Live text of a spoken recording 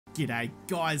G'day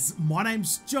guys, my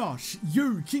name's Josh,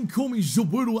 you can call me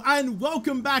Jawoodle, and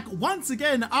welcome back once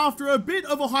again after a bit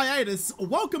of a hiatus.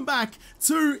 Welcome back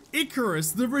to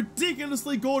Icarus, the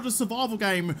ridiculously gorgeous survival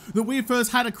game that we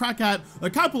first had a crack at a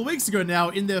couple of weeks ago now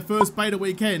in their first beta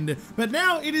weekend. But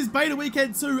now it is beta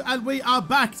weekend 2 and we are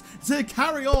back to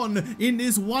carry on in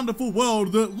this wonderful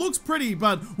world that looks pretty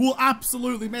but will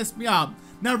absolutely mess me up.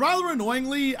 Now, rather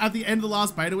annoyingly, at the end of the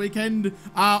last beta weekend,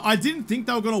 I didn't think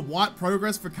they were going to wipe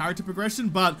progress for character progression,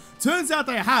 but turns out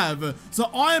they have. So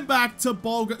I am back to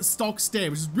bog stock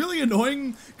stand, which is really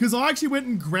annoying because I actually went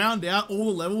and ground out all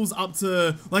the levels up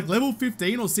to like level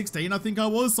 15 or 16, I think I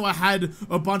was. So I had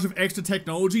a bunch of extra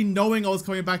technology knowing I was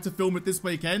coming back to film it this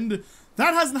weekend.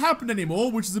 That hasn't happened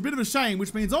anymore, which is a bit of a shame,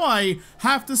 which means I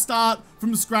have to start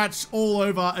from scratch all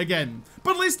over again.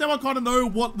 But at least now I kind of know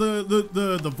what the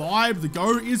vibe, the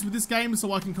go is with this game,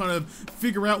 so I can kind of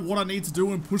figure out what I need to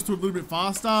do and push through it a little bit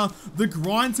faster. The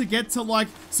grind to get to like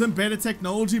some better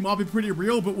technology might be pretty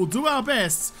real, but we'll do our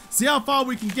best, see how far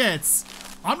we can get.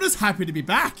 I'm just happy to be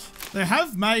back. They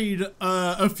have made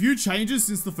a few changes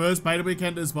since the first beta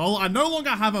weekend as well. I no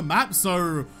longer have a map,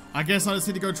 so I guess I just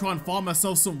need to go try and find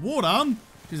myself some water.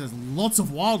 Because there's lots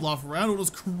of wildlife around, all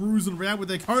just cruising around with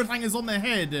their coat hangers on their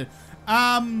head.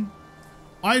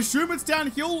 I assume it's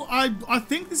downhill. I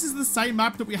think this is the same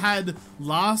map that we had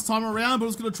last time around, but I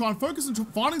was going to try and focus on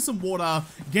finding some water,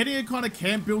 getting a kind of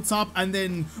camp built up, and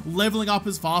then leveling up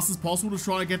as fast as possible to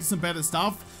try and get to some better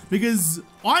stuff. Because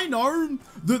I know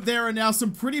that there are now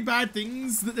some pretty bad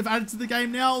things that they've added to the game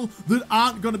now that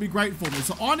aren't going to be great for me.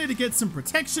 So I need to get some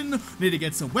protection, need to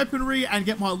get some weaponry, and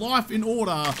get my life in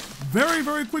order very,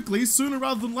 very quickly, sooner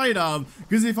rather than later.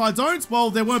 Because if I don't, well,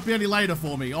 there won't be any later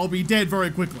for me. I'll be dead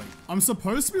very quickly. I'm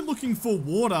supposed to be looking for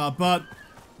water, but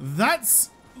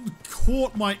that's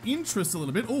caught my interest a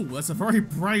little bit. Oh, that's a very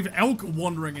brave elk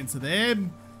wandering into there.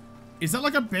 Is that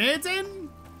like a bear den?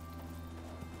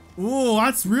 Oh,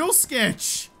 that's real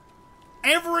sketch.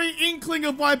 Every inkling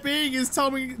of my being is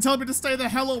telling me to stay the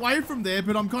hell away from there,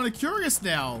 but I'm kind of curious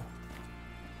now.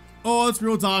 Oh, it's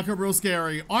real dark and real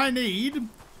scary. Can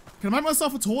I make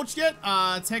myself a torch yet?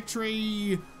 Tech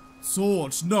tree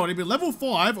torch. No, it'd be level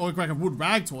 5, or like a wood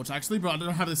rag torch actually, but I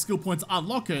don't have the skill point to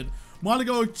unlock it. Might I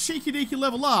go cheeky deeky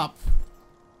level up?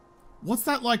 What's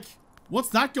that like? What's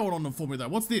that going on for me though?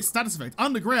 What's this? Status effect.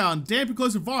 Underground, damp and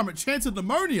close environment, chance of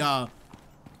pneumonia.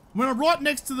 When I'm right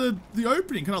next to the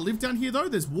opening, can I live down here though?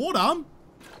 There's water. I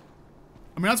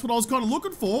mean, that's what I was kind of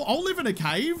looking for. I'll live in a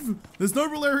cave. There's no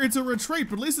real area to retreat,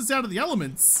 but at least it's out of the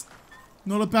elements.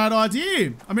 Not a bad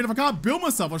idea. I mean, if I can't build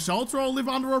myself a shelter, I'll live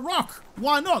under a rock.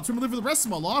 Why not? So I'm gonna live for the rest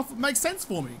of my life. It makes sense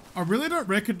for me. I really don't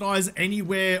recognize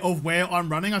anywhere of where I'm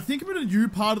running. I think I'm in a new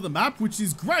part of the map, which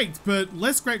is great, but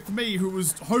less great for me, who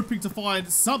was hoping to find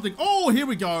something. Oh, here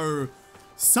we go.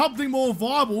 Something more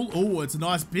viable. Oh, it's a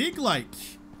nice big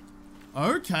lake.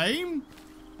 Okay.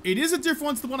 It is a different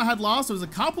one to the one I had last. There's a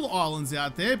couple of islands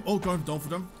out there. Oh, don't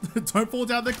fall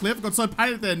down the cliff. I got so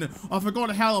panicked then. I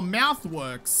forgot how a mouth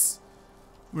works.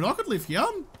 I mean, I could live here.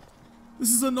 This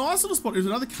is a nice little spot. Is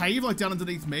there another cave like down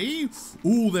underneath me?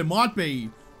 Ooh, there might be.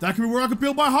 That could be where I could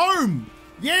build my home.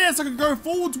 Yes, I could go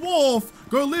full dwarf,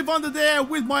 go live under there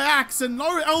with my axe and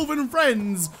no elven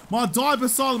friends. Might die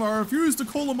beside them. I refuse to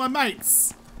call them my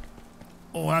mates.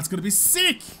 Oh, that's gonna be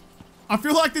sick. I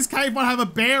feel like this cave might have a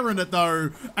bear in it though.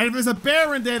 And if there's a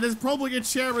bear in there, there's probably a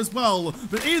chair as well.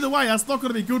 But either way, that's not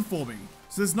gonna be good for me.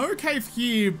 So there's no cave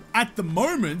here at the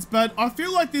moment, but I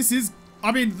feel like this is,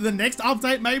 I mean, the next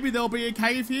update, maybe there'll be a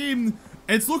cave here.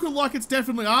 It's looking like it's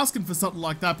definitely asking for something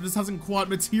like that, but this hasn't quite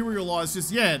materialized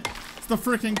just yet. It's the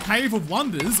freaking Cave of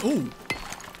Wonders. Oh,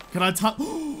 can I touch?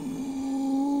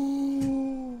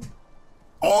 Oh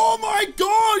my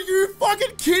God, you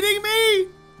fucking kidding me?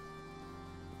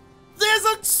 There's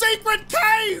a secret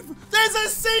cave! There's a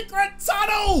secret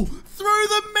tunnel through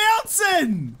the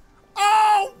mountain!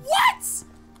 Oh, what?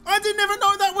 I didn't even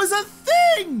know that was a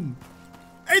thing!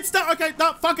 It's done. Okay,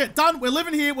 no, fuck it, done. We're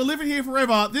living here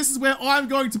forever. This is where I'm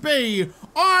going to be.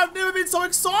 Oh, I've never been so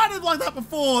excited like that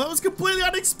before. That was completely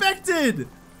unexpected.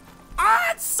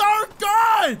 Ah, it's so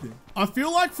good! I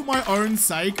feel like for my own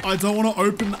sake, I don't want to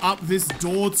open up this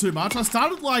door too much. I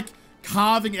started like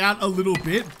carving out a little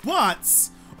bit, but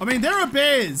I mean, there are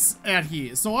bears out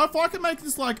here, so if I can make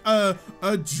this like a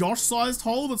Josh-sized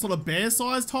hole that's not a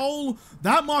bear-sized hole,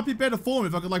 that might be better for me.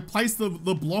 If I could like place the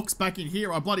blocks back in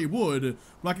here, I bloody would.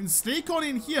 But I can sneak on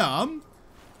in here.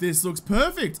 This looks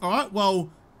perfect. All right,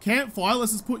 well, campfire,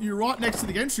 let's just put you right next to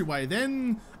the entryway.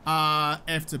 Then,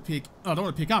 F to pick, oh, I don't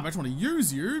want to pick up, I just want to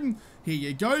use you. Here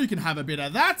you go, you can have a bit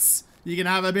of that. You can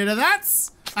have a bit of that.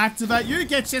 Activate you,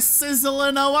 get you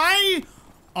sizzling away.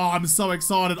 Oh, I'm so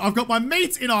excited. I've got my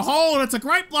meat in a hole and it's a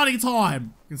great bloody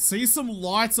time. You can see some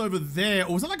lights over there.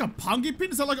 Or is that like a pungy pit?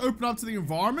 Does that like open up to the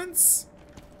environments?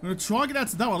 I'm gonna try and get out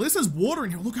to that one. At least there's water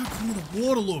in here. Look how cool the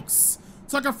water looks.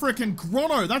 It's like a freaking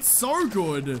grotto. That's so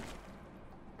good.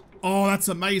 Oh, that's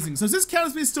amazing. So does this count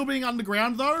as me still being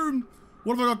underground though?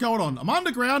 What have I got going on? I'm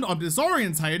underground. I'm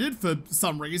disorientated for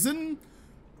some reason.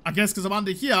 I guess because I'm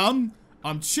under here.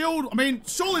 I'm chilled. I mean,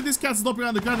 surely this counts as not being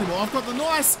underground anymore. I've got the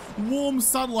nice warm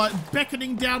sunlight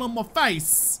beckoning down on my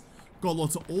face. Got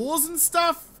lots of ores and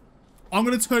stuff. I'm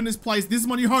gonna turn this place. This is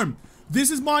my new home.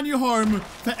 This is my new home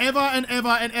forever and ever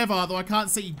and ever. Though I can't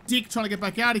see dick trying to get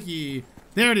back out of here.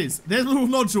 There it is. There's a little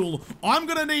nodule. I'm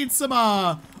gonna need some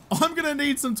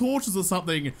torches or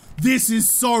something. This is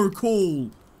so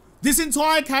cool. This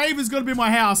entire cave is gonna be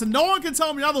my house and no one can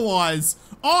tell me otherwise.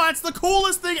 Oh, it's the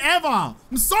coolest thing ever.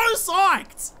 I'm so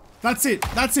psyched. That's it.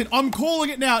 That's it. I'm calling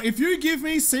it now. If you give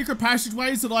me secret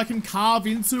passageways that I can carve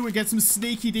into and get some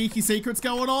sneaky deaky secrets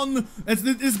going on, it's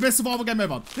the best survival game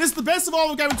ever. This is the best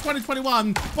survival game in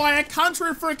 2021 by a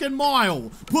country freaking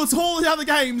mile. Puts all the other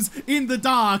games in the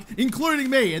dark, including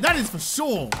me, and that is for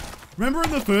sure. Remember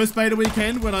in the first beta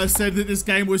weekend when I said that this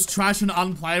game was trash and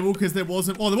unplayable because there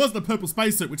wasn't a purple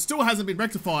spacesuit, which still hasn't been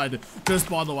rectified, just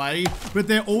by the way, but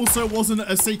there also wasn't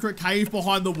a secret cave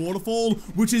behind the waterfall,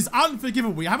 which is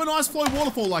unforgivable. We have a nice flow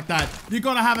waterfall like that, you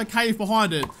gotta have a cave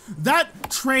behind it.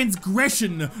 That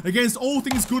transgression against all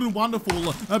things good and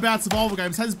wonderful about survival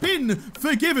games has been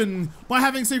forgiven by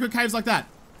having secret caves like that.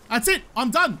 That's it.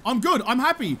 I'm done. I'm good. I'm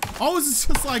happy. I was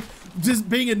just like, just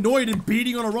being annoyed and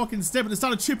beating on a rock instead, but it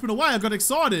started chipping away. I got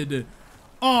excited.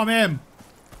 Oh, man.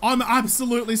 I'm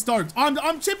absolutely stoked.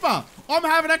 I'm chipper. I'm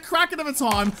having a cracker of a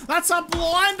time. That's a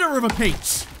blinder of a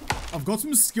peach. I've got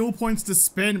some skill points to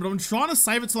spend, but I'm trying to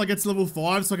save it till I get to level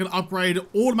 5 so I can upgrade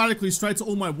automatically straight to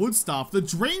all my wood stuff. The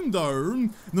dream though,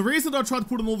 and the reason I tried to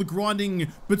put in all the grinding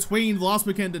between last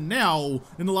weekend and now,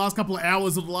 in the last couple of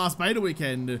hours of the last beta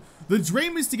weekend, the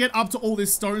dream is to get up to all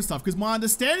this stone stuff, because my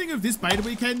understanding of this beta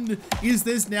weekend is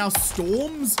there's now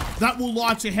storms that will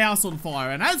light your house on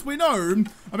fire. And as we know,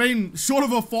 I mean, short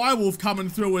of a firewolf coming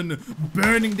through and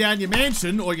burning down your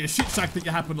mansion or your shit shack that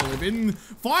you happen to live in,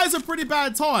 fire's a pretty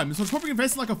bad time. So I'll probably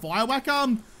invest in like a fire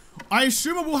whacker. I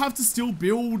assume I will have to still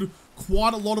build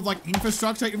quite a lot of like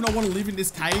infrastructure, even though I want to live in this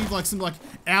cave, like some like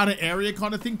outer area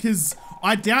kind of thing, because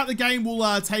I doubt the game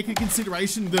will take into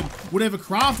consideration that whatever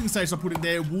crafting station I put in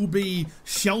there will be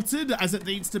sheltered as it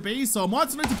needs to be. So I might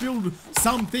still need to build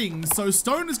some things. So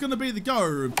stone is going to be the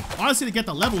go. I just need to get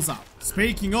the levels up.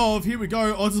 Speaking of, here we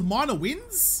go. Oh, does minor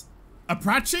wins? A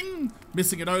pratching?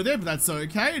 Missing an O there, but that's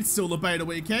okay. It's still the beta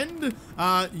weekend.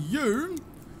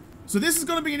 So this is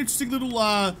going to be an interesting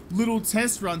little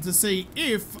test run to see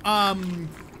if,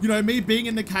 you know, me being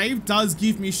in the cave does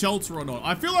give me shelter or not.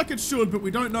 I feel like it should, but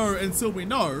we don't know until we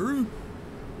know.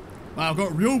 Wow,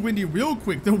 got real windy real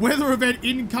quick. The weather event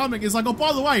incoming is like, oh,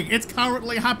 by the way, it's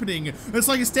currently happening. It's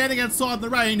like you're standing outside in the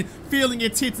rain, feeling your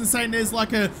tits and saying there's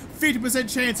like a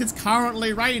 50% chance it's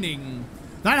currently raining.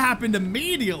 That happened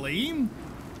immediately.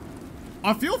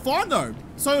 I feel fine though.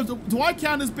 So do I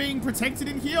count as being protected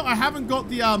in here? I haven't got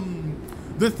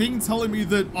the thing telling me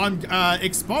that I'm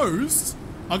exposed.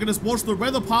 I can just watch the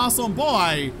weather pass on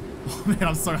by. Oh man,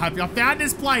 I'm so happy I found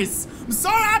this place. I'm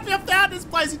so happy I found this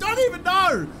place. You don't even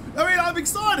know. I mean, I'm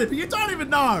excited, but you don't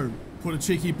even know. Put a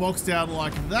cheeky box down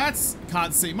like that.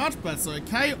 Can't see much, but that's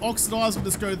okay. Oxidize will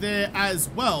just go there as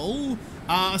well.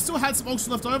 I still had some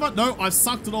oxygen left over. No, I've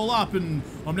sucked it all up and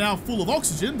I'm now full of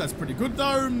oxygen. That's pretty good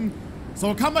though. So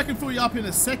I'll come back and fill you up in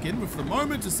a second, but for the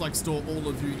moment, just like store all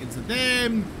of you into there.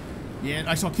 Yeah,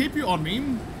 I shall keep you on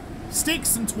me.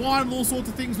 Sticks and twine and all sorts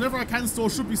of things, whatever I can store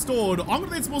should be stored. I'm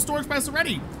gonna need some more storage space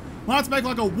already. Might have to make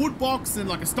like a wood box and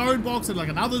like a stone box and like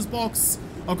an others box.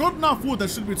 I've got enough wood, that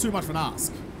shouldn't be too much of an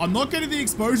ask. I'm not getting the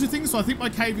exposure thing, so I think my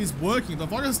cave is working. But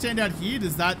if I just stand out here,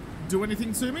 does that do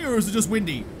anything to me, or is it just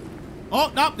windy? Oh,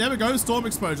 no, there we go, storm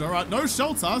exposure. All right, no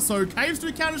shelter, so caves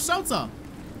do count as shelter.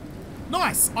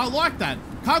 Nice, I like that.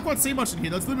 Can't quite see much in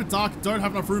here, though. It's a little bit dark. Don't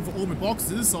have enough room for all my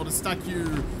boxes, so I'll just stack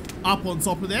you up on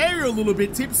top of there. You're a little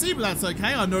bit tipsy, but that's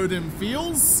okay. I know them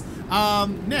feels.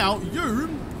 Now, you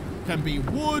can be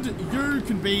wood. You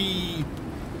can be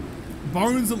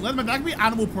bones and leather. That can be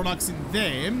animal products in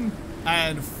there.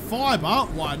 And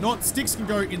fiber, why not? Sticks can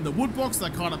go in the wood box.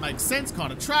 That kind of makes sense,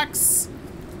 kind of tracks.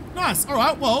 Nice. All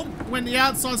right, well, when the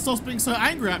outside stops being so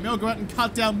angry at me, I'll go out and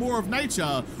cut down more of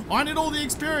nature. I need all the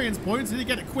experience points. I need to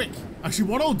get it quick. Actually,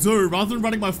 what I'll do, rather than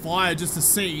running my fire just to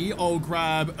see, I'll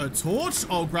grab a torch.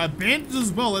 I'll grab bandages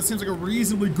as well. That seems like a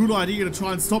reasonably good idea to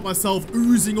try and stop myself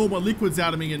oozing all my liquids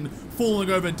out of me and falling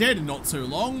over dead in not too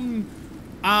long.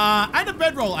 And a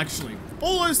bedroll, actually.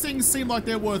 All those things seem like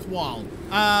they're worthwhile.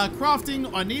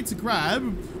 Crafting, I need to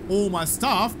grab all my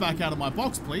stuff back out of my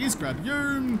box, please. Grab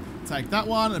you, take that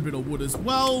one, a bit of wood as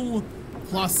well,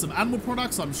 plus some animal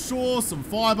products, I'm sure, some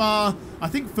fiber. I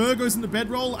think fur goes in the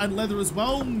bedroll and leather as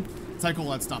well. Take all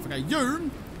that stuff. Okay,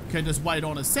 you can just wait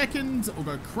on a second. We'll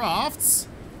go crafts.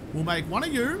 We'll make one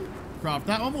of you. Craft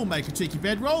that one. We'll make a cheeky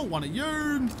bedroll. One of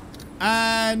you.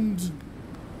 And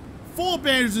 4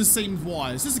 bandages seems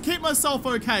wise. Just to keep myself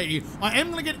okay. I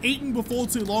am going to get eaten before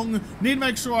too long. Need to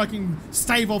make sure I can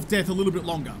stave off death a little bit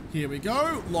longer. Here we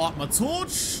go. Light my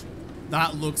torch.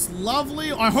 That looks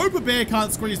lovely. I hope a bear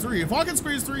can't squeeze through. If I can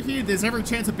squeeze through here, there's every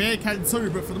chance a bear can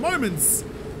too. But for the moment,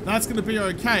 that's going to be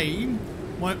okay.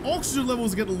 My oxygen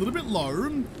levels get a little bit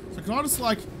low. So can I just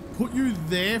like put you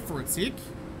there for a tick?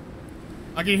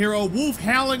 I can hear a wolf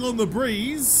howling on the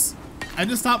breeze and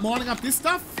just start mining up this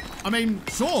stuff. I mean,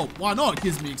 sure, why not?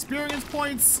 Gives me experience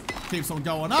points, keeps on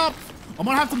going up. I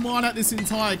might have to mine out this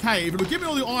entire cave. It'll give me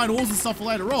all the iron ores and stuff for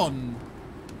later on.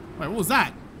 Wait, what was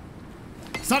that?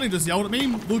 Something just yelled at me.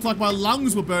 Looked like my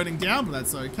lungs were burning down, but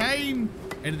that's okay.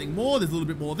 Anything more? There's a little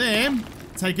bit more there.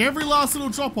 Take every last little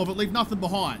drop of it, leave nothing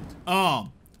behind. Oh,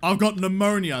 I've got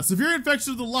pneumonia. Severe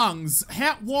infection of the lungs.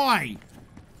 Why?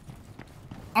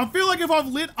 I feel like if I've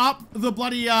lit up the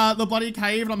bloody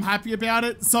cave and I'm happy about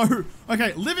it. So,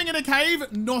 okay, living in a cave,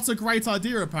 not a great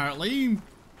idea apparently.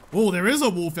 Oh, there is a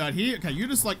wolf out here. Okay, you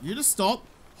just stop.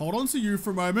 Hold on to you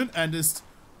for a moment and just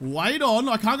wait on.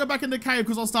 I can't go back in the cave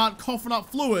because I'll start coughing up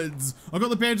fluids. I've got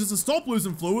the bandages to stop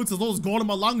losing fluids as long as it's gone in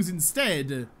my lungs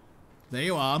instead. There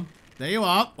you are. There you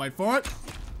are. Wait for it.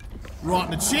 Right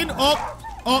in the chin.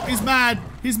 Oh, he's mad.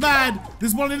 He's mad.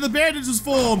 This is what I needed the bandages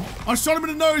for. I shot him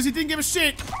in the nose. He didn't give a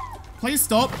shit. Please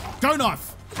stop. Go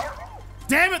knife.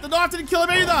 Damn it. The knife didn't kill him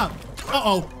either.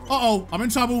 Uh-oh. Uh-oh. I'm in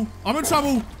trouble. I'm in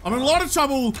trouble. I'm in a lot of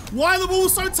trouble. Why are the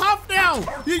wolves so tough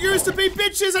now? You used to be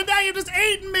bitches and now you're just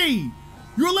eating me.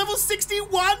 You're level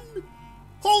 61?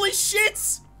 Holy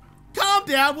shit. Calm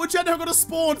down, would you? Never gonna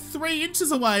spawn 3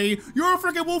 inches away. You're a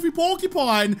freaking wolfy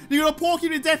porcupine. You're gonna pork you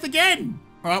to death again.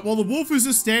 Alright, well the wolf is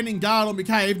just standing guard on my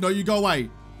cave. No, you go away.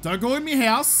 Don't go in my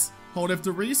house. Hold F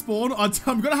to respawn.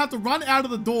 I'm gonna have to run out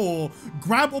of the door,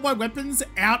 grab all my weapons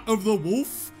out of the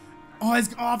wolf. Oh,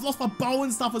 I've lost my bow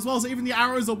and stuff as well, so even the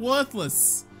arrows are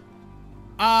worthless.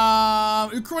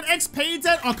 Current XP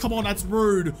debt? Oh, come on, that's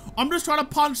rude. I'm just trying to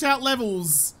punch out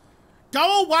levels.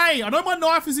 Go away! I know my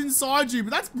knife is inside you,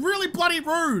 but that's really bloody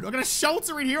rude. I'm gonna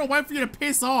shelter in here and wait for you to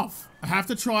piss off. I have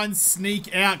to try and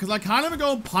sneak out, because I can't even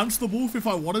go and punch the wolf if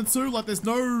I wanted to. Like, there's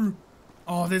no...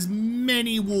 Oh, there's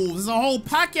many wolves. There's a whole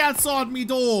pack outside me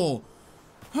door.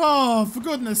 Oh, for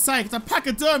goodness sake. It's a pack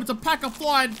of derm. It's a pack of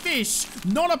flying fish.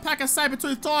 Not a pack of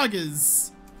saber-toothed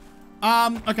tigers.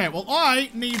 Okay, well, I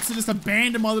need to just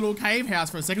abandon my little cave house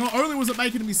for a second. Not only was it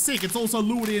making me sick, it's also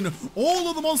lured in all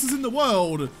of the monsters in the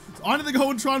world. So I need to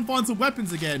go and try and find some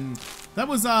weapons again. That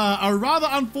was a rather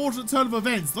unfortunate turn of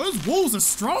events. Those wolves are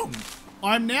strong.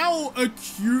 I'm now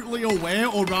acutely aware,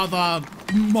 or rather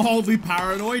mildly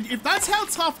paranoid. If that's how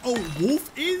tough a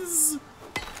wolf is,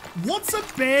 what's a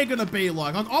bear gonna be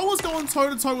like? Like, I was going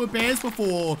toe-to-toe with bears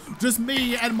before, just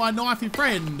me and my knifey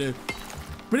friend.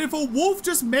 But if a wolf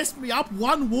just messed me up,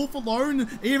 one wolf alone,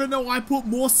 even though I put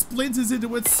more splinters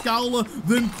into its skull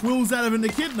than quills out of an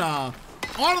echidna,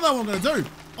 I don't know what I'm gonna do.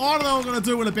 I don't know what I'm gonna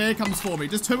do when a bear comes for me.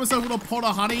 Just turn myself into a pot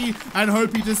of honey and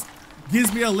hope he just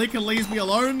gives me a lick and leaves me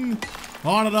alone.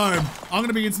 I don't know. I'm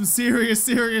gonna be in some serious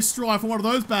strife for one of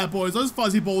those bad boys. Those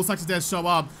fuzzy balls such as death show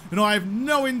up. And I have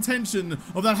no intention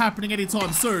of that happening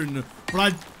anytime soon. But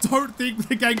I don't think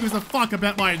the game gives a fuck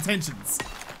about my intentions.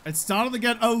 It's starting to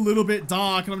get a little bit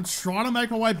dark and I'm trying to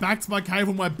make my way back to my cave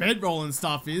where my bedroll and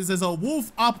stuff is. There's a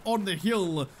wolf up on the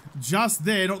hill just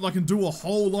there. Not that I can do a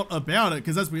whole lot about it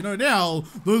because as we know now,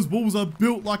 those wolves are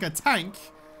built like a tank.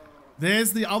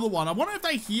 There's the other one. I wonder if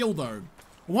they heal though.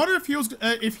 I wonder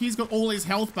if he's got all his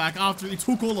health back after he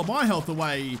took all of my health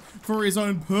away for his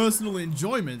own personal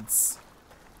enjoyments.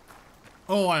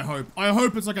 Oh, I hope. I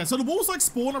hope it's okay. So the wolves like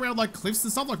spawn around like cliffs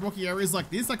and stuff, like rocky areas like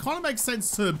this. That kind of makes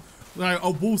sense to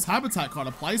a wolf's habitat kind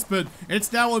of place, but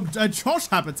it's now a Josh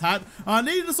habitat. I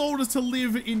need us all just to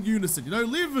live in unison, you know,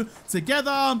 live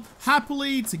together,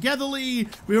 happily, togetherly.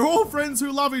 We're all friends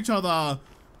who love each other.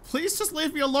 Please just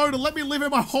leave me alone and let me live in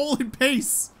my hole in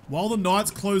peace. While the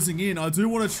night's closing in, I do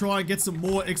want to try and get some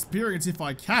more experience if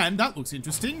I can. That looks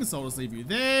interesting, so I'll just leave you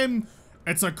there.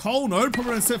 It's a coal node.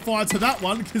 Probably going to set fire to that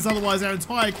one because otherwise our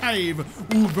entire cave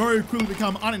will very quickly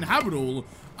become uninhabitable.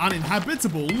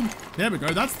 uninhabitable. There we go,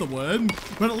 that's the word.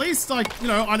 But at least, like, you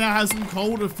know, I now have some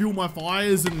coal to fuel my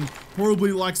fires and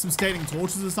probably like some standing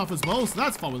torches and stuff as well, so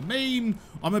that's fine with me.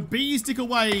 I'm a bee stick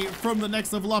away from the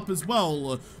next level up as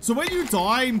well. So when you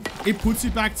die, it puts you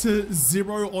back to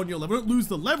 0 on your level. You don't lose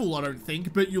the level, I don't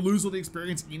think, but you lose all the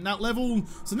experience in that level.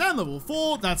 So now level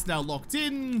 4, that's now locked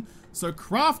in. So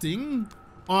crafting,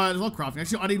 not crafting,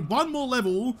 actually, I need one more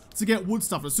level to get wood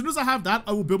stuff. As soon as I have that,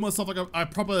 I will build myself like a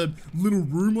proper little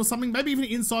room or something, maybe even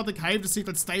inside the cave to see if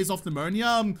it stays off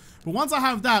pneumonia. But once I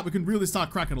have that, we can really start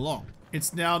cracking along.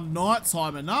 It's now night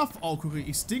time enough. I'll quickly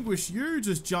extinguish you,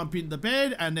 just jump in the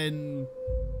bed, and then...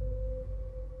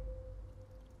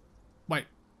 Wait,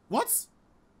 what?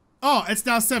 Oh, it's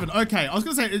now 7. Okay, I was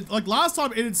gonna say, like last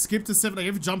time it had skipped to 7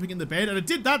 AM for jumping in the bed, and it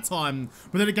did that time,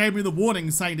 but then it gave me the warning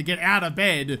saying to get out of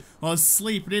bed. I was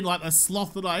sleeping in like the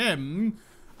sloth that I am.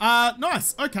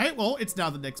 Nice. Okay, well, it's now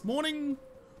the next morning.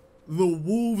 The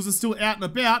wolves are still out and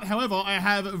about. However, I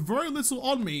have very little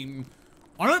on me.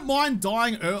 I don't mind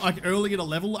dying early in a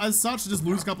level as such, just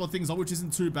lose a couple of things on, which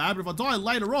isn't too bad, but if I die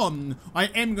later on, I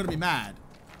am gonna be mad.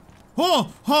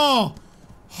 Oh, oh,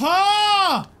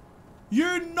 ha!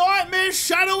 You nightmare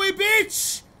shadowy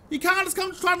bitch! You can't just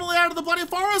come trundling out of the bloody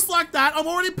forest like that. I'm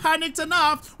already panicked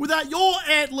enough without your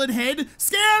antlered head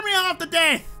scaring me half to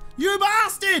death. You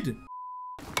bastard!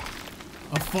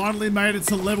 I finally made it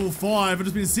to level 5. I've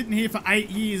just been sitting here for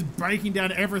 8 years breaking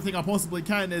down everything I possibly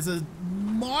can. There's a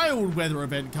mild weather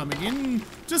event coming in.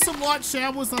 Just some light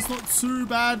showers, that's not too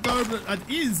bad though, but it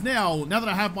is now that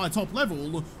I have my top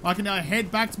level, I can now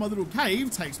head back to my little cave,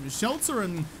 take some shelter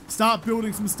and start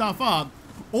building some stuff up.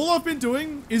 All I've been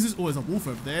doing is just, oh, there's a wolf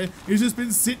over there, is just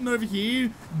been sitting over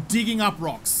here digging up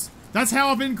rocks. That's how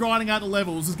I've been grinding out the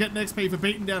levels, is getting XP for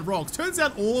beating down rocks. Turns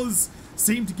out ores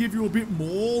seem to give you a bit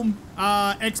more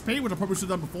XP, which I probably should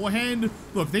have done beforehand.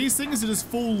 Look, these things are just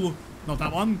full, not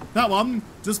that one,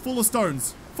 just full of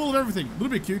stones. Full of everything. A little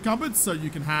bit cucumbered, so you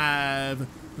can have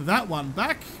that one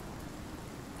back.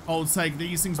 I'll take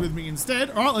these things with me instead.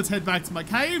 Alright, let's head back to my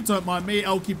cave. Don't mind me,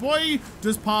 Elky boy,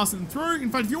 just passing through.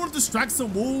 In fact, if you want to distract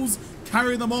some wolves,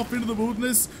 carry them off into the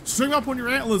wilderness, string up on your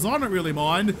antlers, I don't really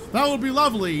mind. That would be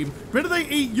lovely. Better they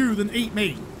eat you than eat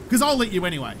me, because I'll eat you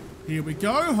anyway. Here we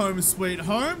go, home sweet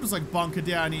home. Just like bunker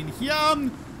down in here.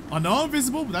 I know I'm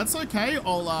visible, but that's okay.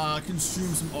 I'll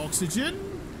consume some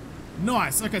oxygen.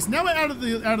 Nice. Okay, so now we're out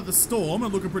of the storm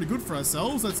and looking pretty good for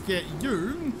ourselves. Let's get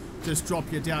you. Just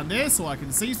drop you down there so I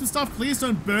can see some stuff. Please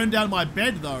don't burn down my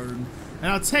bed though. And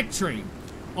our tech tree.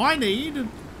 I need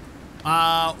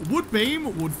wood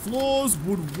beam, wood floors,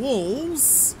 wood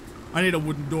walls. I need a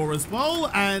wooden door as well,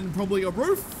 and probably a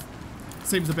roof.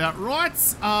 Seems about right.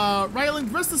 Railing.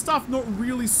 The rest of the stuff not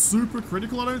really super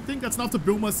critical, I don't think. That's enough to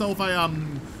build myself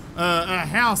a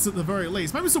house at the very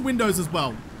least. Maybe some windows as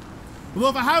well. Although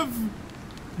if I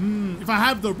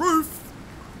have the roof,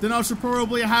 then I should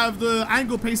probably have the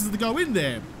angle pieces to go in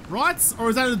there, right? Or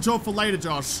is that a job for later,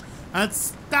 Josh?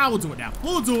 We'll do it now.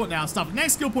 We'll do it now. Stuff.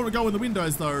 Next skill point will go in the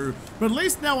windows though. But at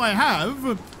least now I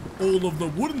have all of the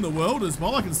wood in the world as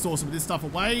well. I can store some of this stuff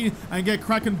away and get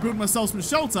cracking, build myself some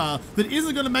shelter that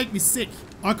isn't going to make me sick.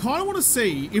 I kind of want to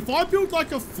see if I build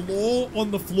like a floor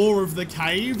on the floor of the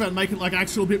cave and make it like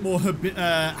actually a bit more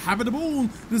habitable.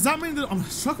 Does that mean that I'm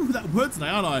struggling with that word today,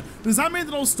 aren't I? Does that mean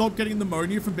that I'll stop getting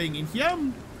pneumonia from being in here?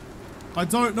 I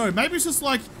don't know. Maybe it's just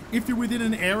like if you're within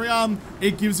an area,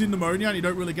 it gives you pneumonia and you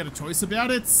don't really get a choice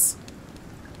about it.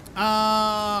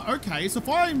 Okay, so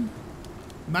fine.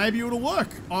 Maybe it'll work.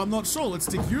 I'm not sure. Let's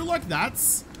stick you like that.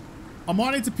 I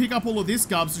might need to pick up all of this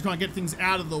garbage to try and get things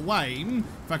out of the way. In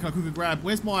fact, I quickly grab,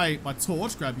 where's my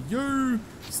torch? Grab you,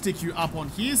 stick you up on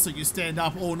here so you stand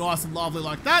up all nice and lovely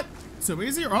like that. So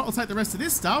easy. All right, I'll take the rest of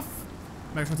this stuff.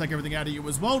 Make sure I take everything out of you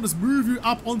as well. Just move you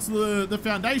up onto the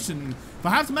foundation. If I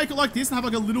have to make it like this and have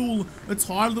like a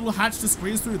tiny little hatch to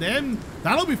squeeze through them,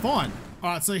 that'll be fine.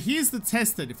 Alright, so here's the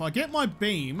test then. If I get my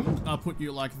beam, I'll put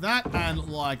you like that and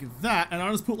like that, and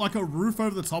I just put like a roof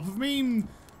over the top of me,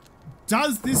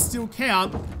 does this still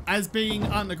count as being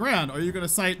underground? Or are you going to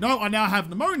say, no, I now have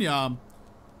pneumonia?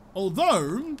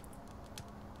 Although,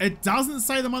 it doesn't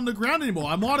say them underground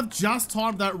anymore. I might have just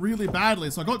timed that really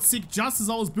badly, so I got sick just as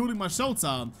I was building my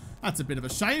shelter. That's a bit of a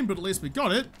shame, but at least we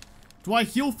got it. Do I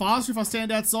heal faster if I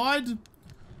stand outside?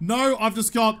 No, I've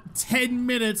just got 10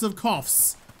 minutes of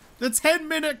coughs. The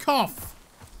 10-minute cough.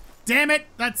 Damn it,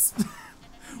 that's...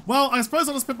 Well, I suppose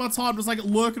I'll just spend my time just like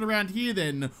lurking around here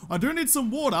then. I do need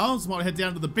some water, so I might head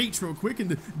down to the beach real quick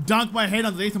and dunk my head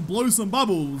underneath and blow some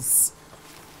bubbles.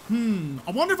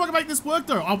 I wonder if I can make this work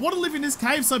though. I want to live in this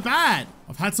cave so bad.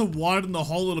 I've had to widen the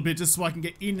hole a little bit just so I can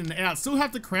get in and out. Still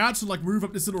have to crouch and like move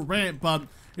up this little ramp, but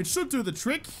it should do the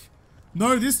trick.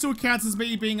 No, this still counts as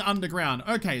me being underground.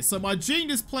 Okay, so my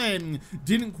genius plan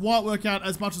didn't quite work out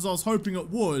as much as I was hoping it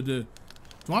would. Do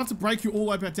I have to break you all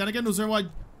the way back down again? Or is there like...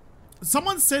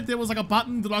 Someone said there was like a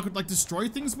button that I could like destroy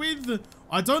things with.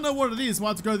 I don't know what it is. I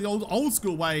have to go the old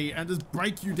school way and just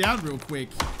break you down real quick.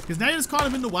 Because now it's kind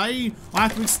of in the way. I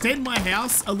have to extend my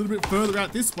house a little bit further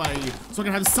out this way so I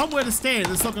can have somewhere to stand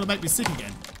that's not going to make me sick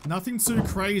again. Nothing too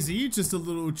crazy. Just a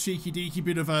little cheeky deeky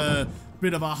bit of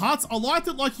a hut. I like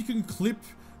that like you can clip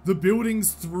the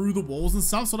buildings through the walls and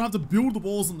stuff, so I don't have to build the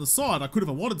walls on the side. I could if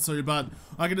I wanted to, but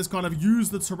I can just kind of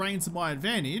use the terrain to my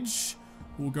advantage.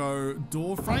 We'll go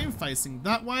door frame facing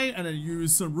that way, and then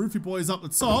use some roofie boys up the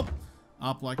top.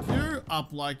 Up like you,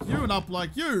 and up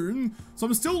like you. So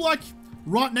I'm still like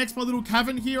right next to my little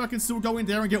cavern here. I can still go in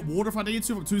there and get water if I need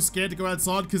to. If I'm too scared to go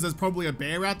outside because there's probably a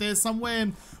bear out there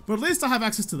somewhere. But at least I have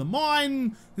access to the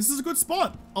mine. This is a good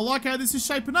spot. I like how this is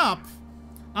shaping up.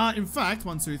 In fact,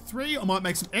 1, 2, 3. I might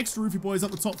make some extra roofie boys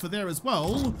up the top for there as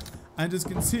well. And just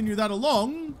continue that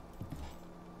along.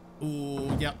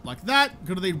 Oh, yep, like that.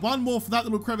 Gonna need one more for that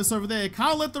little crevice over there.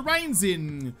 Can't let the rains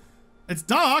in. It's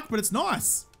dark, but it's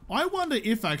nice. I wonder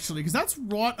if actually, because that's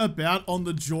right about on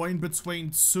the join between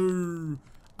two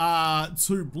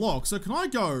blocks. So can I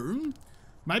go,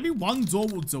 maybe one door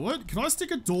will do it. Can I stick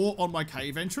a door on my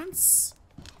cave entrance?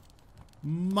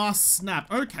 Must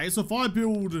snap. Okay, so if I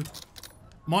build,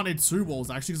 might need 2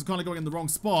 walls actually, because I'm kind of going in the wrong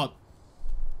spot.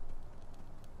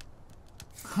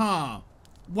 Huh.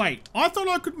 Wait, I thought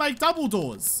I could make double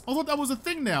doors. I thought that was a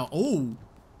thing now. Oh,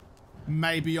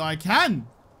 maybe I can.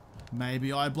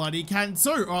 Maybe I bloody can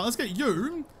too. All right, let's get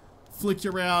you. Flick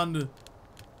you around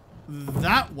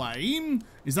that way.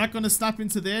 Is that going to snap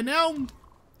into there now?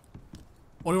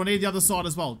 Or do I need the other side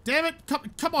as well? Damn it.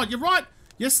 Come on, you're right.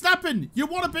 You're snapping. You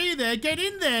want to be there. Get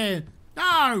in there.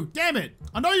 No, damn it.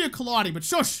 I know you're colliding, but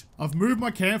shush. I've moved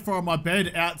my campfire on my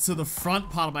bed out to the front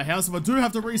part of my house. If I do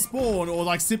have to respawn or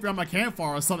like sit around my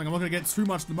campfire or something, I'm not going to get too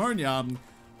much pneumonia.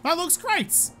 That looks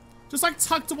great. Just like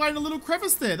tucked away in a little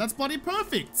crevice there. That's bloody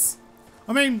perfect.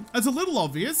 I mean, it's a little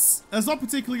obvious. It's not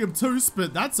particularly obtuse,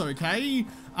 but that's okay.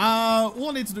 All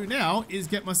I need to do now is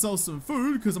get myself some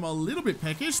food because I'm a little bit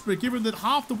peckish, but given that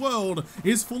half the world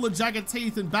is full of jagged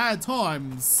teeth and bad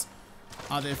times.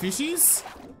 Are there fishies?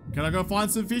 Can I go find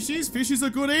some fishies? Fishies are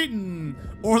good eating.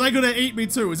 Or are they gonna eat me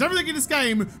too? Is everything in this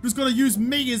game just gonna use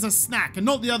me as a snack and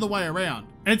not the other way around?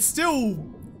 It's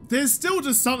still, there's still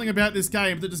just something about this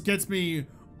game that just gets me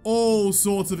all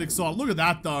sorts of excited. Look at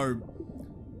that though.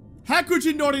 How could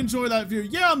you not enjoy that view?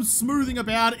 Yeah, I'm smoothing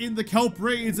about in the kelp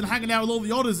reeds and hanging out with all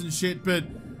the otters and shit, but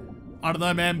I don't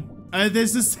know, man.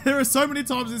 There are so many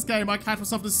times in this game I catch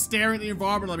myself just staring at the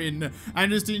environment I'm in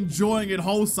and just enjoying it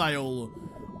wholesale.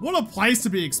 What a place to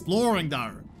be exploring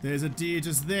though. There's a deer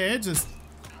just there. Just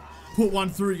put one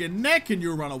through your neck and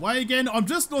you'll run away again. I'm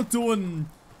just not doing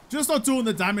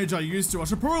the damage I used to. I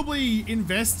should probably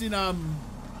invest in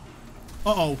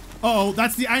Uh-oh,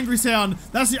 that's the angry sound.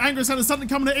 That's the angry sound of something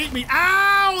coming to eat me. Ow!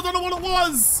 I don't know what it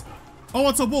was. Oh,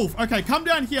 it's a wolf. Okay, come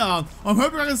down here. I'm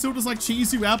hoping I can still just like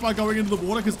cheese you out by going into the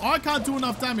water because I can't do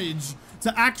enough damage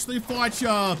to actually fight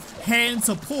your hand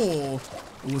to paw. Oh,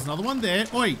 there's another one there.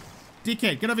 Oi,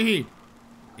 dickhead, get over here.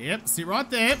 Yep, sit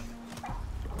right there.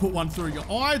 Put one through your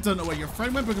eye. Don't know where your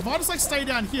friend went, but if I just like stay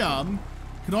down here,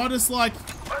 can I just like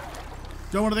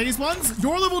do one of these ones?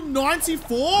 You're level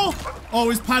 94? Oh,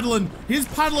 he's paddling. He's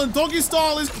paddling. Doggy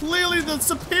style is clearly the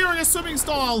superior swimming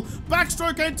style.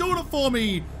 Backstroke ain't doing it for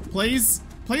me. Please.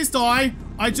 Please die.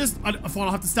 Fine,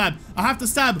 I'll have to stab. I have to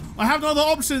stab. I have no other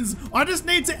options. I just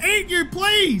need to eat you,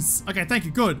 please. Okay, thank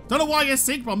you. Good. Don't know why you're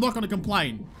sick, but I'm not going to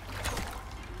complain.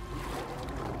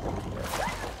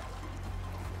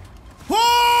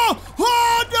 Oh!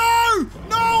 Oh, no!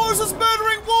 No, this is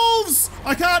murdering wolves!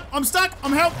 I can't. I'm stuck.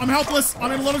 I'm helpless.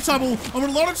 I'm in a lot of trouble. I'm in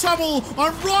a lot of trouble.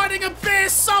 I'm riding a bear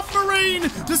submarine!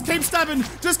 Just keep stabbing.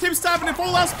 Just keep stabbing. If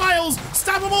all else fails,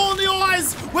 stab them all in the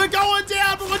eyes. We're going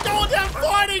down, but we're going down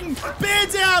fighting. Bear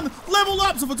down. Level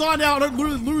up. So if I die now, I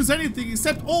don't lose anything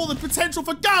except all the potential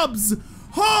for gubs.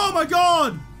 Oh, my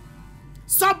God.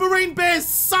 Submarine bears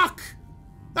suck.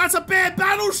 That's a bear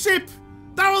battleship.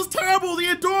 That was terrible. The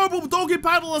adorable doggy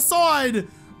paddle aside,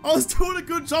 I was doing a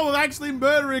good job of actually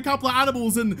murdering a couple of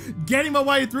animals and getting my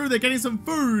way through there, getting some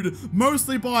food,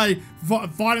 mostly by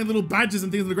fighting little badgers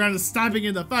and things on the ground and stabbing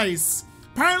in the face.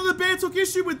 Apparently the bear took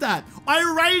issue with that. I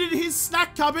raided his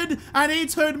snack cupboard and he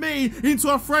turned me into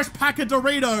a fresh pack of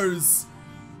Doritos.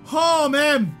 Oh,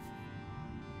 man.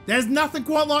 There's nothing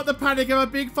quite like the panic of a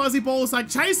big fuzzy ball's like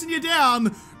chasing you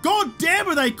down. God damn,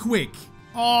 are they quick.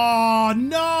 Oh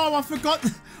no, I forgot.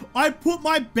 I put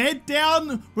my bed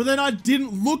down, but then I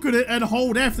didn't look at it and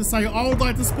hold F to say, I would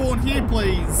like to spawn here,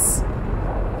 please.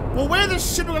 Well, where the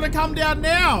shit are gonna come down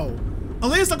now? At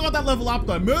least I got that level up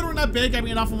though. Murdering that bear gave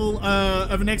me enough of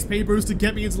an XP boost to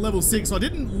get me into level 6, so I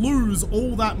didn't lose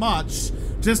all that much.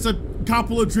 Just a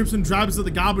couple of drips and drabs of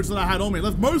the garbage that I had on me.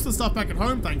 Left most of the stuff back at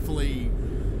home, thankfully.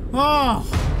 Oh,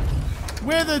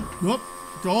 where the, oh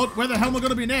God, where the hell am I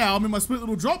gonna be now? I'm in my sweet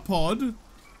little drop pod.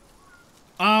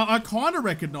 I kind of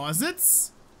recognize it.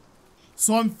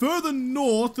 So I'm further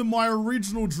north than my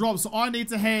original drop, so I need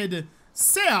to head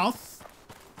south.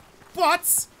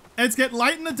 But it's getting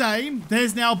late in the day.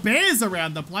 There's now bears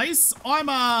around the place. I'm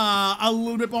a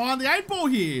little bit behind the 8 ball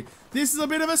here. This is a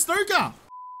bit of a snooker.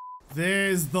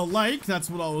 There's the lake. That's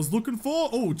what I was looking for.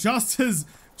 Oh, just as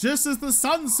the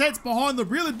sun sets behind the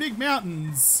really big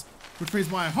mountains, which means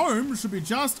my home should be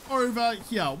just over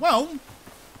here. Well,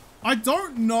 I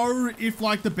don't know if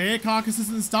like the bear carcasses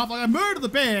and stuff, like I murdered the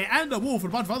bear and a wolf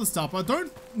and a bunch of other stuff. I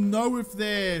don't know if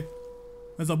there's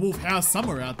a wolf house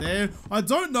somewhere out there. I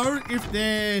don't know if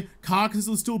their carcasses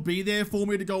will still be there for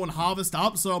me to go and harvest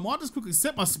up. So I might just quickly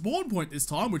set my spawn point this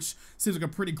time, which seems like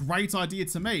a pretty great idea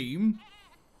to me.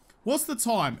 What's the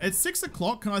time? It's 6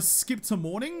 o'clock. Can I skip to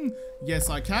morning? Yes,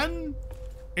 I can.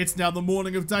 It's now the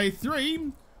morning of day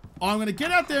 3. I'm going to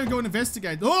get out there and go and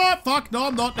investigate. Oh, fuck. No,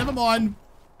 I'm not. Never mind.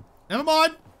 Never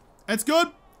mind. It's good.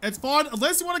 It's fine.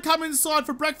 Unless you want to come inside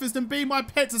for breakfast and be my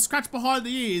pet to scratch behind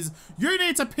the ears, you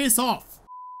need to piss off.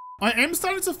 I am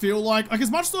starting to feel like as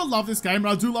much as I love this game, and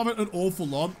I do love it an awful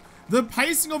lot, the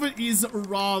pacing of it is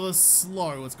rather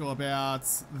slow. Let's go about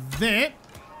there.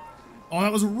 Oh,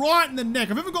 that was right in the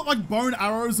neck. I've even got like bone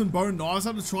arrows and bone knives. I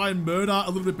have to try and murder a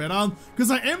little bit better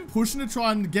because I am pushing to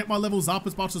try and get my levels up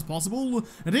as much as possible.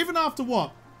 And even after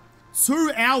what?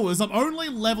 2 hours, I'm only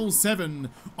level 7.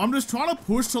 I'm just trying to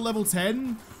push to level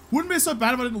 10. Wouldn't be so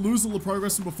bad if I didn't lose all the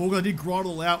progress from before, because I did grind it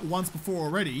all out once before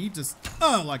already. Just,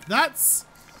 like that.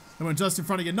 And when just in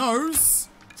front of your nose,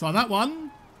 try that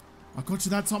one. I got you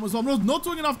that time as well. I'm not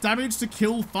doing enough damage to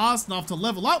kill fast enough, to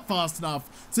level up fast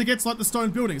enough, to get to like the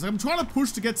stone buildings. Like, I'm trying to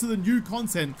push to get to the new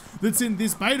content that's in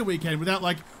this beta weekend without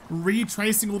like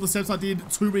retracing all the steps I did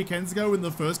 2 weekends ago in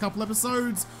the first couple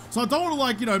episodes. So I don't want to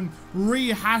like, you know,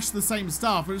 rehash the same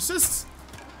stuff. But it's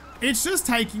just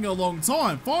taking a long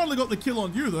time. Finally got the kill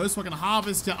on you though, so I can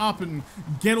harvest you up and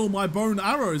get all my bone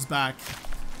arrows back.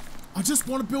 I just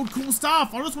want to build cool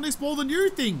stuff. I just want to explore the new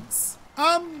things.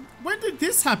 When did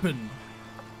this happen?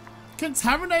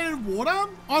 Contaminated water?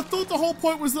 I thought the whole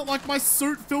point was that like my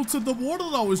suit filtered the water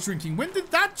that I was drinking. When did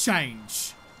that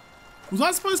change? Was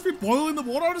I supposed to be boiling the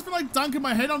water? I've just been like dunking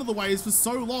my head under the waves for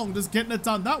so long, just getting it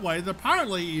done that way, that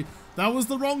apparently that was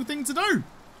the wrong thing to do.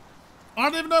 I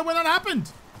don't even know when that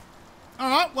happened.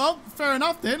 Alright, well, fair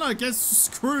enough then. I guess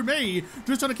screw me.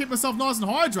 Just trying to keep myself nice and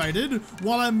hydrated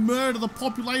while I murder the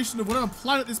population of whatever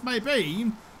planet this may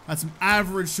be. That's some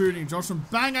average shooting, Josh. Some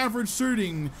bang average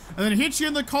shooting. And then hit you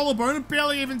in the collarbone and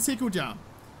barely even tickled you.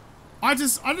 I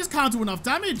just can't do enough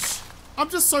damage. I'm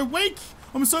just so weak.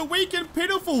 I'm so weak and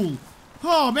pitiful.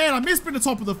 Oh man, I missed being the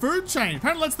top of the food chain.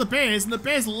 Apparently that's the bears, and the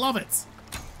bears love it.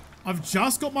 I've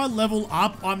just got my level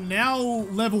up. I'm now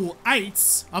level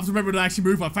 8. I have to remember to actually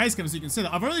move my face cam so you can see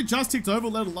that. I've only just ticked over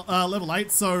level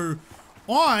 8, so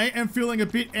I am feeling a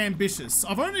bit ambitious.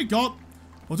 I've only got,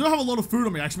 well, I do have a lot of food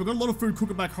on me actually. I've got a lot of food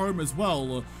cooking back home as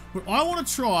well. But I want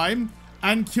to try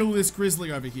and kill this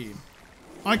grizzly over here.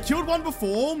 I killed one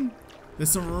before. There's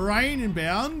some rain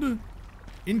inbound.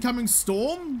 Incoming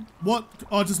storm? What?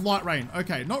 Oh, just light rain.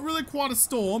 Okay, not really quite a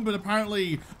storm, but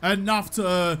apparently enough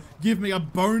to give me a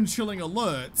bone-chilling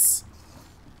alert.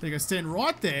 There you go, stand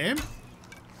right there.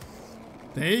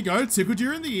 There you go, tickled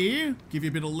you in the ear. Give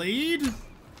you a bit of lead.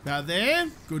 About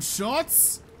there. Good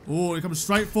shots. Oh, it comes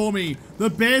straight for me. The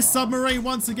bear submarine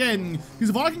once again. Because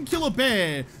if I can kill a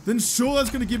bear, then sure that's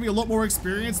going to give me a lot more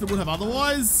experience than would have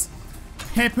otherwise.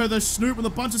 Pepper the snoot with a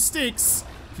bunch of sticks.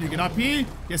 Can you get up here?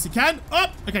 Yes, you can.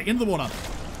 Up. Okay, into the water.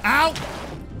 Ow.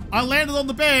 I landed on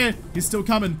the bear. He's still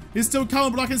coming. He's still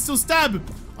coming, but I can still stab.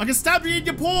 I can stab you in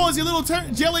your paws. Your little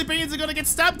jelly beans are going to get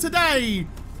stabbed today.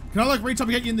 Can I like reach up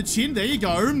and get you in the chin? There you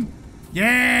go.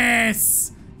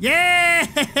 Yes.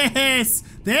 Yes.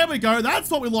 There we go.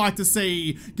 That's what we like to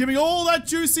see. Give me all that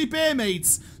juicy bear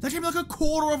meat. That gave me like a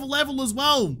quarter of a level as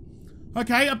well.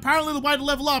 Okay, apparently the way to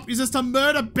level up is just to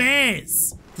murder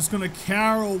bears. Just gonna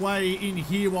cower away in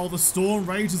here while the storm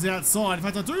rages outside. In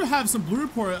fact, I do have some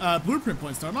blueprint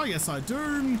points, don't I? Yes, I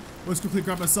do. Let's quickly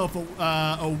grab myself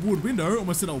a wood window.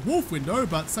 Almost said a wolf window,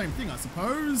 but same thing, I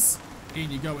suppose.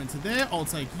 In you go into there. I'll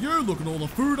take you. Look at all the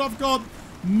food I've got.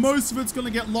 Most of it's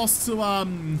gonna get lost to,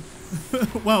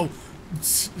 well,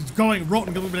 going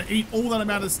rotten. I'm gonna eat all that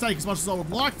amount of steak as much as I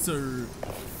would like to.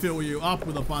 Fill you up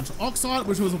with a bunch of oxide,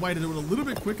 which was a way to do it a little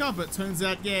bit quicker, but turns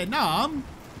out, yeah, nah.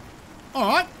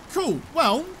 Alright, cool.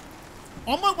 Well,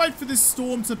 I might wait for this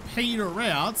storm to peter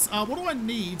out. What do I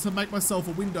need to make myself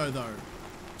a window, though?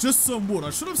 Just some wood. I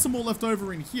should have some more left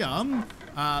over in here.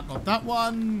 Not that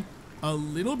one. A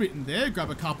little bit in there.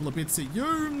 Grab a couple of bits of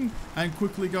you. And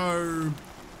quickly go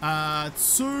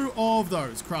 2 of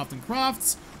those. Craft and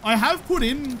crafts. I have put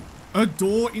in a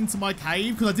door into my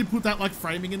cave because I did put that like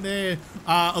framing in there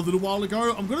a little while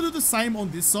ago. I'm going to do the same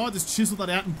on this side. Just chisel that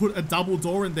out and put a double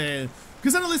door in there.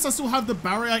 Because then at least I still have the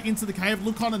barrier into the cave.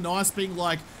 Look kind of nice being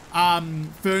like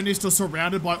furnished or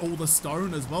surrounded by all the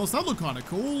stone as well. So that look kind of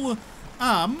cool.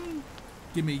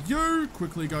 Give me you.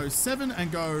 Quickly go 7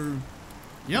 and go,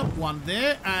 yep, 1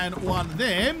 there and 1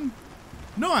 there.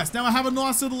 Nice. Now I have a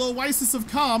nice little oasis of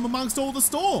calm amongst all the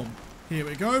storm. Here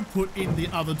we go. Put in the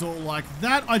other door like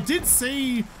that. I did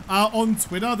see on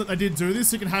Twitter that they did do this.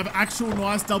 So you can have actual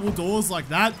nice double doors like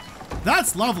that.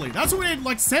 That's lovely. That's what we need,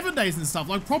 like 7 days and stuff.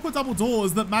 Like proper double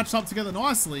doors that match up together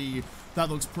nicely. That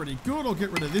looks pretty good. I'll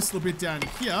get rid of this little bit down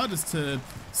here just to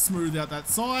smooth out that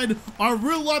side. I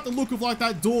really like the look of like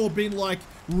that door being like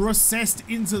recessed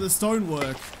into the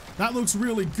stonework. That looks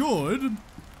really good.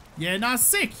 Yeah, nah,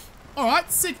 sick.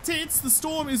 Alright, sick tits. The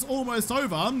storm is almost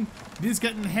over. It is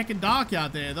getting heckin' dark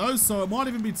out there though, so it might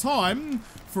even be time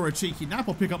for a cheeky nap.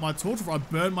 I'll pick up my torch before I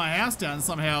burn my house down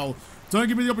somehow. Don't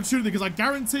give me the opportunity because I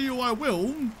guarantee you I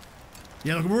will.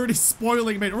 Yeah, look, I'm already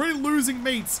spoiling meat. Already losing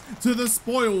meat to the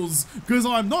spoils because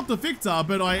I'm not the victor,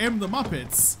 but I am the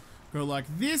Muppets. Go like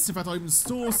this. In fact, I'll even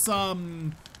store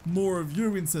some more of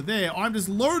you into there. I'm just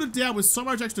loaded down with so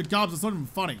much extra garbs, it's not even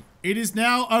funny. It is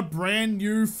now a brand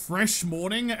new, fresh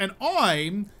morning, and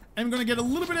I am going to get a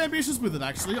little bit ambitious with it,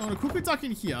 actually. I'm going to quickly duck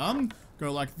in here,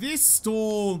 go like this,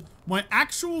 store my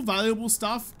actual valuable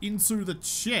stuff into the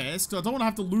chest, because I don't want to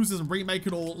have to lose this and remake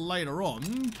it all later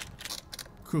on.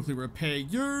 Quickly repair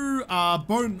you.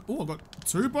 Bone. Oh, I've got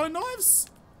 2 bone knives?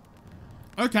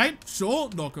 Okay, sure,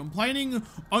 not complaining.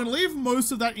 I'm going to leave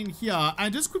most of that in here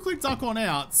and just quickly duck on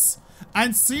out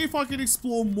and see if I can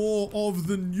explore more of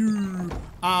the new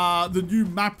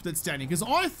map that's down here. Because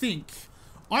I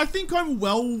think I'm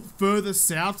well further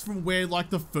south from where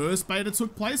like the first beta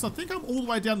took place. I think I'm all the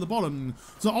way down the bottom.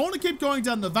 So I want to keep going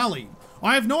down the valley.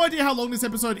 I have no idea how long this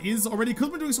episode is already because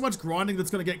we're doing so much grinding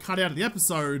that's going to get cut out of the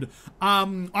episode.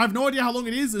 I have no idea how long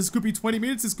it is. This could be 20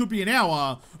 minutes. This could be an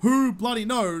hour. Who bloody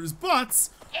knows? But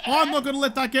I'm not going to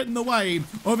let that get in the way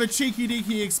of a cheeky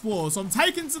deeky explore. So I'm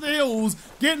taking to the hills,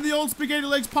 getting the old spaghetti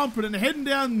legs pumping and heading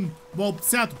down, well,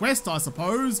 southwest, I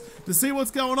suppose, to see what's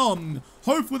going on.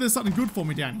 Hopefully there's something good for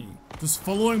me down here. Just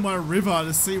following my river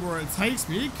to see where it takes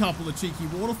me. A couple of cheeky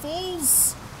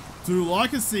waterfalls. Do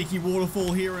like a cheeky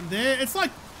waterfall here and there. It's like,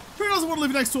 who doesn't want to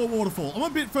live next to a waterfall? I'm a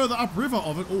bit further upriver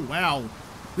of it. Oh, wow.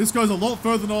 This goes a lot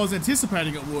further than I was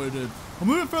anticipating it would. I'm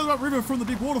a bit further upriver from the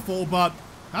big waterfall, but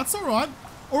that's all right.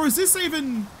 Or is this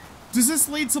even, does this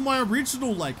lead to my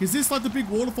original lake? Is this like the big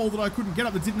waterfall that I couldn't get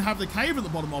up that didn't have the cave at the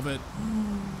bottom of it?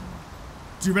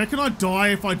 Do you reckon I'd die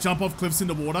if I jump off cliffs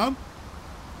into water?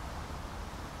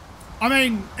 I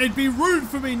mean, it'd be rude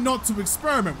for me not to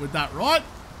experiment with that, right?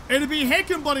 It'd be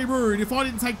heckin' bloody rude if I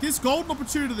didn't take this golden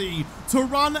opportunity to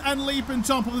run and leap and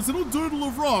jump on this little doodle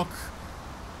of rock.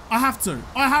 I have to.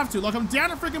 Like, I'm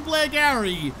down at freaking Blair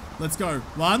Gary. Let's go.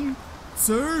 1,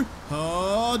 2,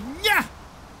 yeah!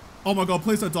 Oh my god,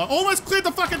 please don't die. Almost cleared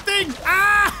the fucking thing!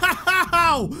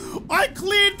 Ow! I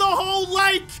cleared the whole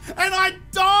lake and I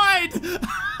died!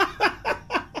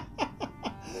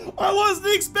 I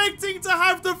wasn't expecting to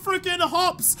have the freaking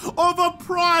hops of a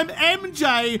prime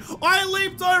MJ. I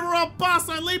leaped over a bus.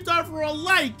 I leaped over a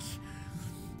lake.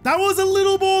 That was a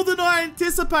little more than I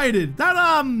anticipated. That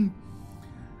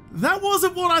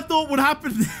wasn't what I thought would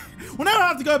happen. Well, now I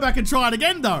have to go back and try it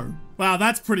again, though. Wow,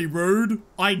 that's pretty rude.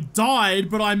 I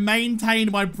died, but I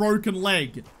maintained my broken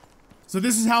leg. So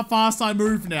this is how fast I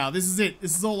move now. This is it.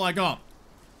 This is all I got.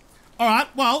 All right,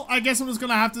 well, I guess I'm just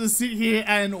going to have to sit here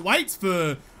and wait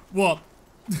for, what,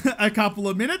 a couple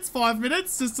of minutes, 5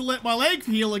 minutes, just to let my leg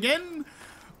heal again.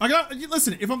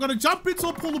 Listen, if I'm going to jump into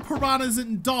a pool of piranhas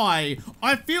and die,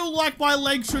 I feel like my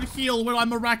leg should heal when I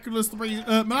miraculously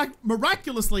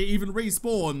even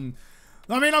respawn.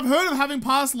 I mean, I've heard of having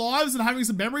past lives and having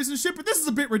some memories and shit, but this is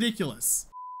a bit ridiculous.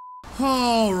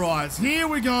 Alright, here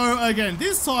we go again.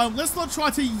 This time, let's not try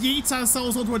to yeet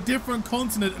ourselves onto a different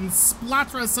continent and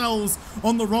splatter ourselves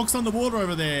on the rocks underwater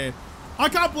over there. I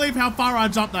can't believe how far I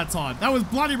jumped that time. That was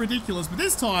bloody ridiculous, but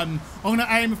this time, I'm going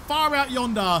to aim far out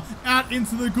yonder, out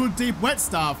into the good deep wet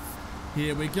stuff.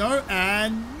 Here we go,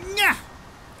 and yeah!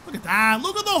 Look at that,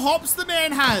 look at the hops the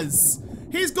man has.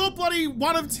 He's got bloody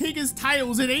one of Tigger's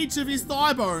tails in each of his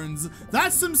thigh bones.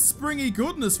 That's some springy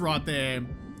goodness right there.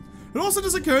 It also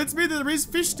just occurred to me that there is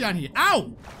fish down here.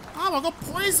 Ow! Oh, I got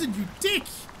poisoned, you dick!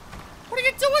 What are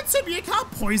you doing to me? You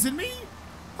can't poison me!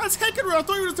 That's Icarus, I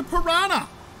thought you were just a piranha!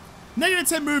 Negative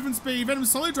 10 movement speed, venom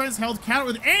slowly drains health, counter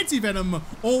with anti-venom,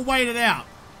 or wait it out.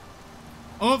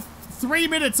 Of 3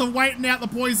 minutes of waiting out the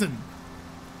poison.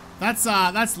 That's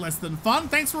less than fun.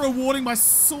 Thanks for rewarding my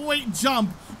sweet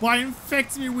jump by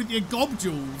infecting me with your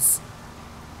gobjules.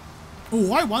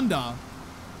 Oh, I wonder.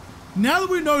 Now that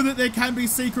we know that there can be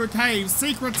secret caves,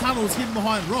 secret tunnels hidden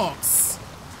behind rocks.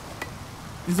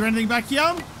 Is there anything back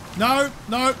here? No,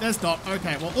 there's not.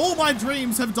 Okay, well, all my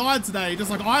dreams have died today,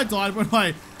 just like I died when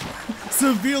I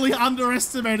severely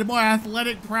underestimated my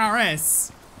athletic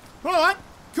prowess. Alright,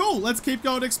 cool. Let's keep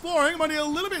going exploring. I'm only a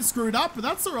little bit screwed up, but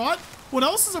that's alright. What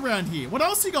else is around here? What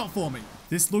else you got for me?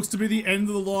 This looks to be the end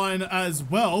of the line as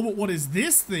well, but what is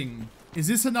this thing? Is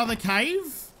this another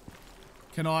cave?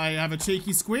 Can I have a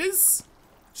cheeky squiz?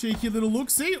 Cheeky little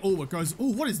look-see. Oh, it goes...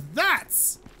 Oh, what is that?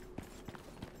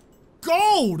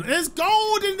 Gold! There's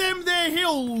gold in them there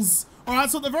hills! Alright,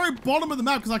 so at the very bottom of the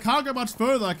map, because I can't go much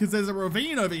further, because there's a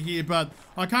ravine over here, but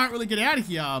I can't really get out of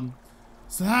here.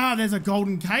 So, there's a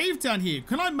golden cave down here.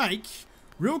 Can I make,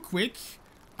 real quick,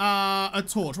 a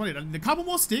torch? I need a couple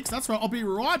more sticks. That's right. I'll be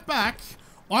right back.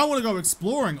 I want to go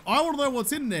exploring. I want to know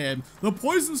what's in there. The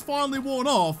poison's finally worn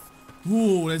off.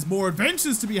 Ooh, there's more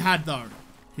adventures to be had, though.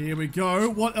 Here we go.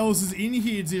 What else is in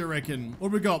here, do you reckon? What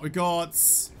do we got? We got...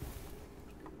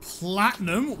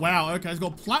 platinum. Wow, okay. It's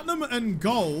got platinum and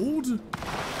gold. And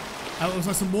it looks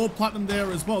like some more platinum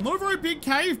there as well. Not a very big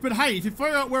cave, but hey, if you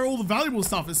figure out where all the valuable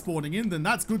stuff is spawning in, then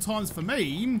that's good times for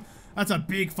me. That's a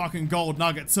big fucking gold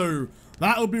nugget, too.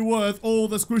 That'll be worth all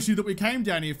the squishy that we came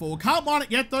down here for. Can't mine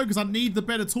it yet, though, because I need the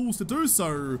better tools to do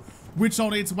so. Which I'll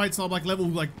need to wait till I'm, like, level,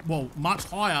 like, well, much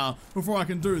higher before I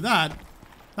can do that.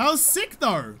 That was sick,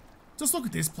 though. Just look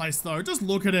at this place, though. Just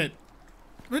look at it.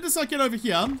 Let me just, like, get over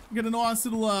here. Get a nice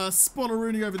little,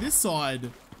 spot-a-rooney over this side.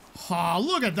 Ah,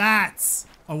 look at that.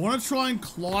 I want to try and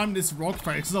climb this rock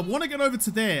face, because I want to get over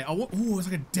to there. Oh, it's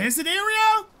like a desert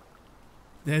area?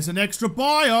 There's an extra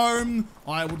biome.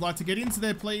 I would like to get into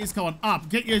there, please. Come on, up.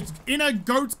 Get your inner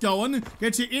goat going.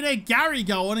 Get your inner Gary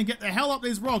going and get the hell up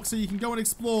these rocks so you can go and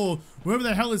explore wherever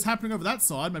the hell is happening over that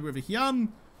side. Maybe over here.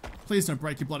 Please don't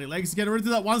break your bloody legs. Again, I already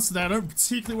did that once today. I don't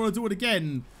particularly want to do it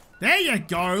again. There you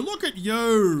go. Look at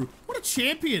you. What a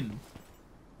champion.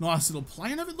 Nice little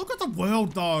plane of it. Look at the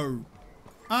world, though.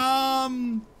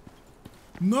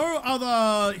 No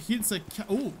other hints.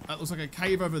 Oh, that looks like a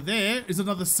cave over there. Is it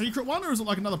another secret one or is it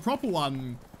like another proper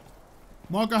one?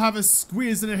 Might go have a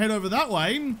squiz and head over that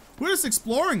way. We're just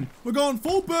exploring. We're going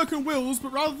full Burke and Wills,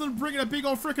 but rather than bringing a big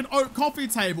old freaking oak coffee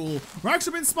table, we're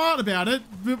actually been smart about it,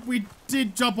 but we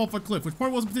did jump off a cliff, which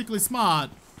probably wasn't particularly smart.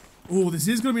 Oh, this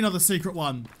is going to be another secret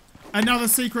one. Another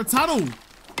secret tunnel.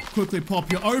 Quickly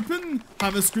pop you open.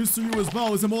 Have a squiz through you as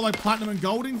well. Is there more like platinum and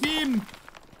gold in here?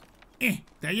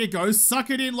 There you go. Suck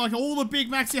it in like all the Big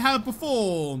Macs you had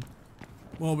before.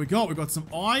 What we got? We got some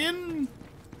iron.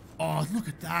 Oh, look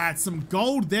at that. Some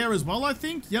gold there as well, I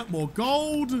think. Yep, more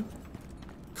gold.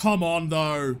 Come on,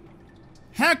 though.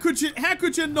 How could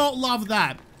you not love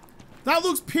that? That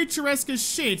looks picturesque as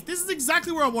shit. This is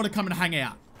exactly where I want to come and hang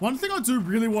out. One thing I do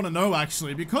really want to know,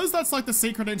 actually, because that's like the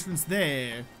secret entrance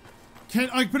there.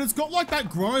 But it's got like that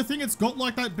grow thing. It's got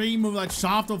like that beam of that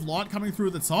shaft of light coming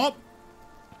through the top.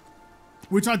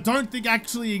 Which I don't think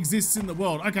actually exists in the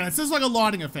world. Okay, it says like a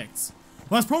lighting effect.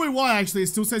 Well, that's probably why actually it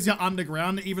still says you're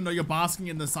underground even though you're basking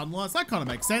in the sunlight. So that kind of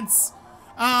makes sense.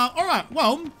 Alright,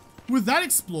 well, with that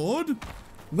explored,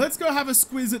 let's go have a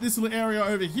squiz at this little area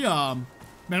over here. Man,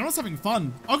 I'm just having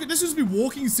fun. Okay, this should be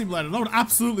walking simulator and I would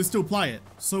absolutely still play it.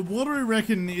 So what do we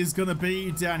reckon is going to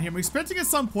be down here? I'm expecting at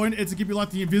some point it to give you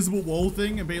like the invisible wall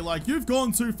thing and be like, you've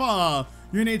gone too far.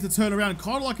 You need to turn around,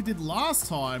 kind of like it did last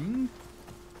time.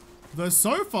 Though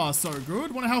so far so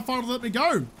good. Wonder how far it'll let me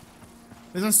go.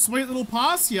 There's a sweet little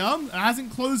pass here. It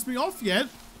hasn't closed me off yet.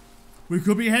 We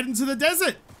could be heading to the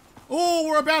desert. Oh,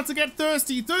 we're about to get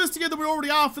thirsty. Thirstier than we already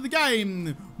are for the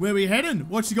game. Where we heading?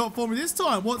 What you got for me this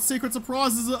time? What secret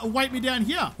surprises await me down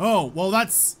here? Oh, well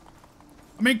that's...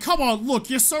 I mean, come on, look.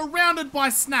 You're surrounded by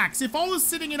snacks. If I was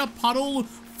sitting in a puddle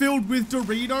filled with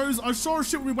Doritos. I sure as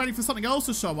shit will be waiting for something else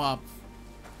to show up.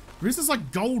 There is this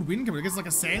like gold wind coming. I guess it's like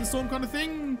a sandstorm kind of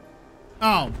thing.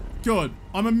 Oh, good.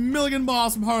 I'm a million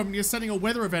miles from home and you're sending a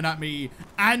weather event at me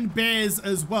and bears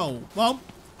as well. Well,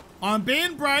 I'm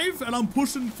being brave and I'm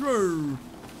pushing through.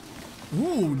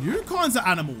 Ooh, new kinds of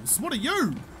animals. What are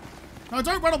you? No,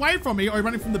 don't run away from me or you're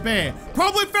running from the bear.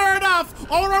 Probably fair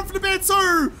enough. I'll run from the bear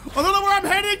too. I don't know where I'm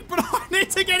heading, but I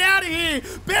need to get out of here.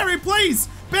 Barry, please.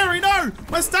 Barry, no.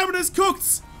 My stamina's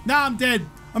cooked. Nah, I'm dead.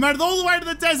 I made it all the way to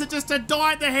the desert just to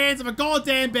die at the hands of a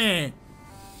goddamn bear.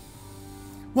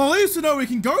 Well, at least we know we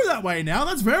can go that way now.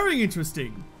 That's very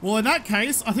interesting. Well, in that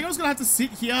case, I think I was going to have to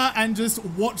sit here and just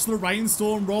watch the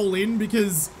rainstorm roll in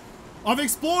because I've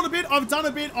explored a bit, I've done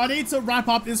a bit. I need to wrap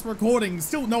up this recording.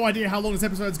 Still no idea how long this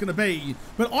episode is going to be.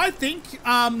 But I think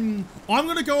I'm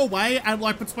going to go away and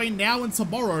like between now and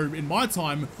tomorrow in my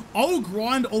time, I'll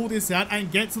grind all this out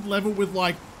and get to the level with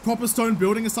like proper stone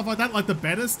building and stuff like that, like the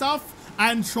better stuff.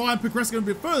 And try and progress it a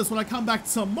bit further. So when I come back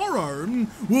tomorrow,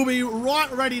 we'll be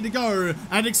right ready to go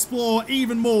and explore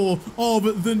even more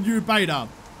of the new beta.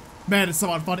 Man, it's so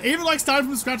much fun. Even like starting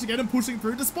from scratch again and pushing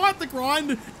through, despite the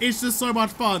grind, it's just so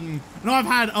much fun. And I've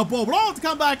had a ball, but I'll have to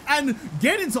come back and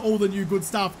get into all the new good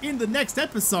stuff in the next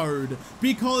episode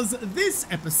because this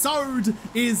episode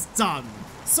is done.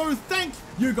 So thank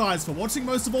you guys for watching.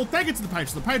 Most of all, thank you to the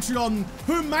patrons of the Patreon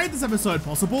who made this episode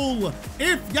possible.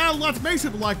 If you liked, make sure to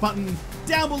hit the like button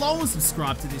down below and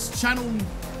subscribe to this channel.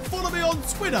 Follow me on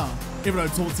Twitter. If I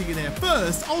don't talk to you there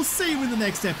first, I'll see you in the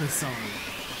next episode.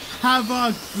 Have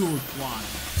a good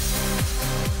one.